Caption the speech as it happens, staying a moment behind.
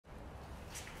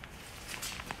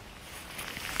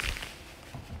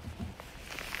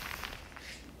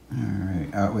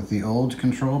out with the old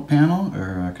control panel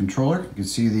or controller. You can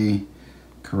see the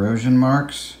corrosion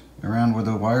marks around where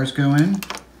the wires go in.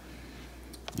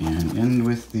 And in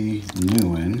with the new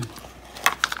one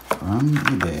from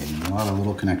eBay. A lot of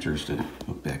little connectors to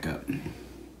hook back up.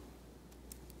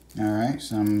 Alright,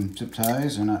 some zip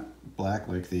ties are not black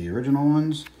like the original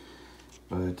ones,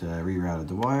 but I rerouted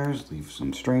the wires, leave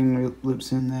some string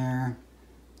loops in there.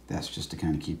 That's just to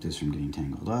kind of keep this from getting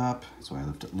tangled up. That's why I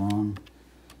left it long.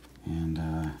 And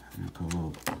I'm going to put a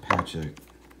little patch of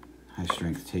high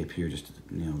strength tape here just to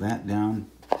nail that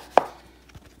down.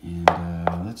 And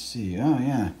let's see, oh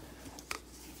yeah,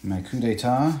 my coup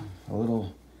d'etat, a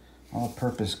little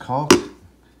all-purpose caulk,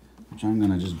 which I'm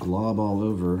going to just glob all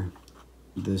over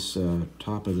this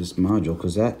top of this module,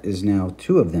 because that is now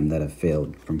 2 of them that have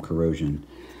failed from corrosion.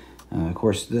 Of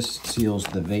course, this seals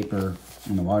the vapor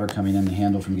and the water coming in the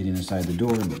handle from getting inside the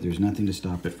door, but there's nothing to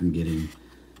stop it from getting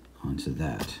onto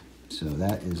that. So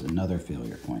that is another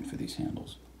failure point for these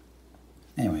handles.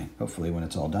 Anyway, hopefully when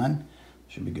it's all done,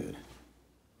 it should be good.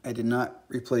 I did not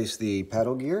replace the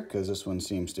paddle gear because this one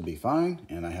seems to be fine,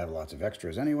 and I have lots of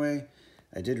extras anyway.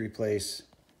 I did replace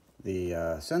the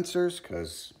sensors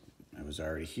because I was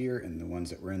already here, and the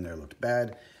ones that were in there looked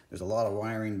bad. There's a lot of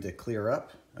wiring to clear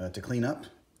up, to clean up,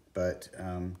 but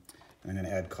I'm going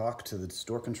to add caulk to the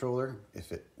store controller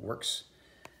if it works.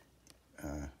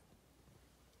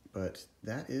 But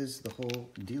that is the whole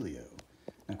dealio.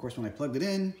 And of course, when I plugged it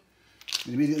in,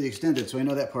 it immediately extended, so I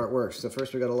know that part works. So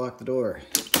first we got to lock the door,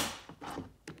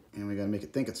 and we got to make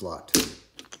it think it's locked.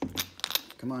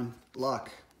 Come on, lock.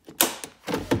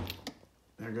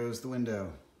 There goes the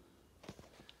window.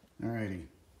 Alrighty.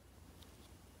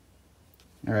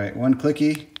 Alright, one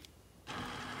clicky.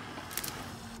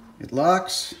 It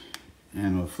locks,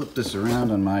 and we'll flip this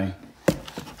around on my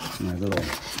little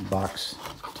box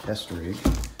test rig,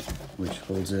 which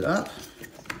holds it up.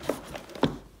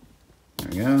 There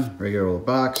we go, regular old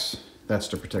box. That's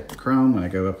to protect the chrome when I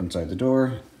go up inside the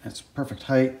door. That's perfect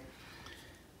height.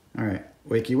 Alright,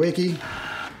 wakey wakey.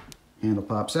 Handle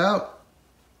pops out.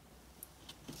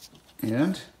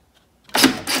 And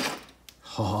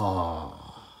all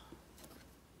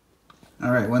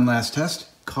right, one last test.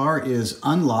 Car is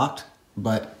unlocked,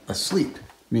 but asleep,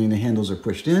 meaning the handles are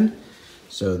pushed in,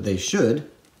 so they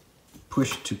should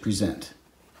push to present.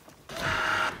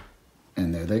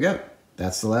 And there they go.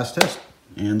 That's the last test.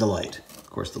 And the light. Of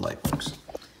course, the light works.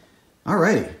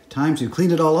 Alrighty, time to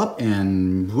clean it all up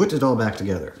and put it all back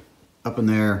together. Up in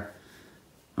there,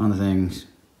 on the things,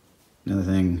 another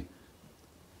thing,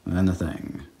 and the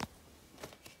thing.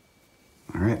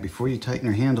 All right, before you tighten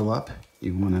your handle up,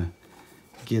 you want to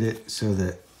get it so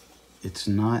that it's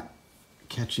not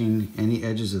catching any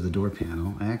edges of the door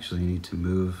panel. I actually need to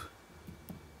move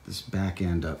this back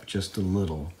end up just a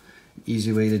little.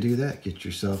 Easy way to do that, get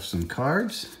yourself some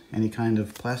cards, any kind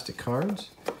of plastic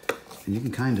cards, and you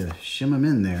can kind of shim them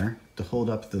in there to hold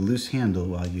up the loose handle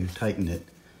while you tighten it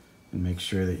and make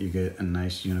sure that you get a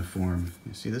nice uniform.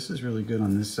 You see, this is really good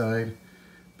on this side,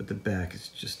 but the back is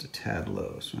just a tad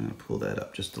low, so I'm going to pull that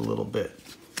up just a little bit.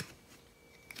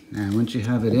 Now once you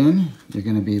have it in, you're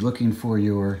going to be looking for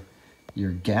your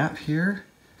gap here.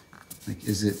 Like,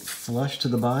 is it flush to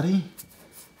the body,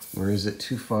 or is it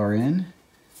too far in?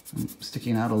 I'm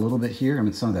sticking out a little bit here. I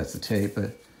mean, some of that's the tape,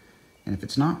 and if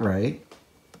it's not right,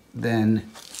 then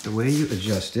the way you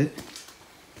adjust it,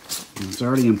 and it's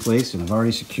already in place and I've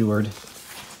already secured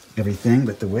everything,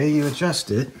 but the way you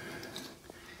adjust it,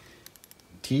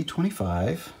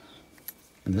 T25,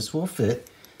 and this will fit.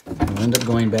 We'll end up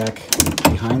going back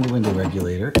behind the window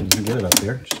regulator, and you can get it up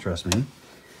there, just trust me.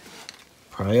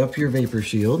 Pry up your vapor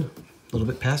shield, a little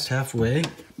bit past halfway,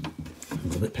 a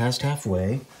little bit past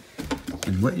halfway,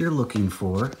 and what you're looking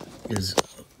for is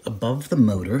above the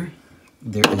motor,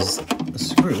 there is a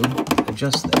screw to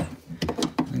adjust that.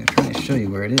 I'm going to try to show you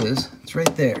where it is. It's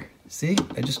right there. See?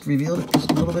 I just revealed it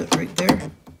just a little bit right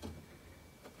there.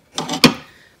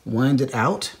 Wind it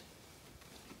out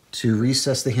to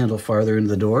recess the handle farther into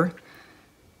the door.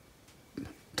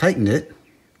 Tighten it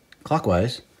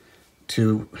clockwise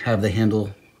to have the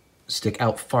handle stick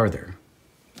out farther.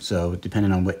 So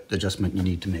depending on what adjustment you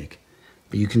need to make.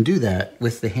 But you can do that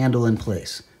with the handle in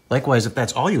place. Likewise, if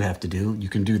that's all you have to do, you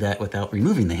can do that without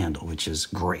removing the handle, which is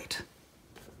great.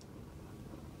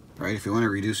 Right, if you want to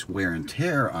reduce wear and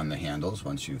tear on the handles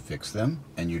once you fix them,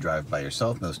 and you drive by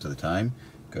yourself most of the time,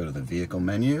 go to the vehicle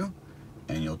menu,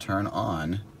 and you'll turn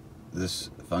on this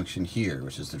function here,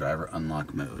 which is the driver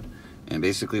unlock mode. And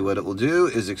basically what it will do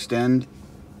is extend,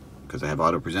 because I have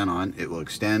auto present on, it will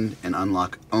extend and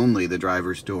unlock only the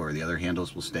driver's door. The other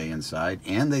handles will stay inside,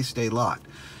 and they stay locked.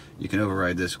 You can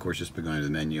override this, of course, just by going to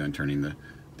the menu and turning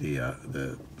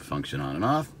the function on and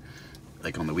off.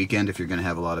 Like on the weekend, if you're going to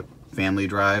have a lot of family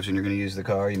drives and you're going to use the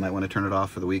car, you might want to turn it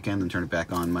off for the weekend and turn it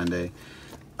back on Monday.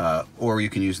 Or you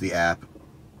can use the app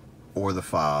or the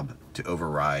fob to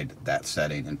override that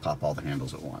setting and pop all the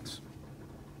handles at once.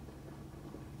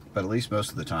 But at least most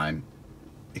of the time,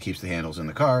 it keeps the handles in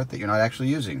the car that you're not actually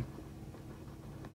using.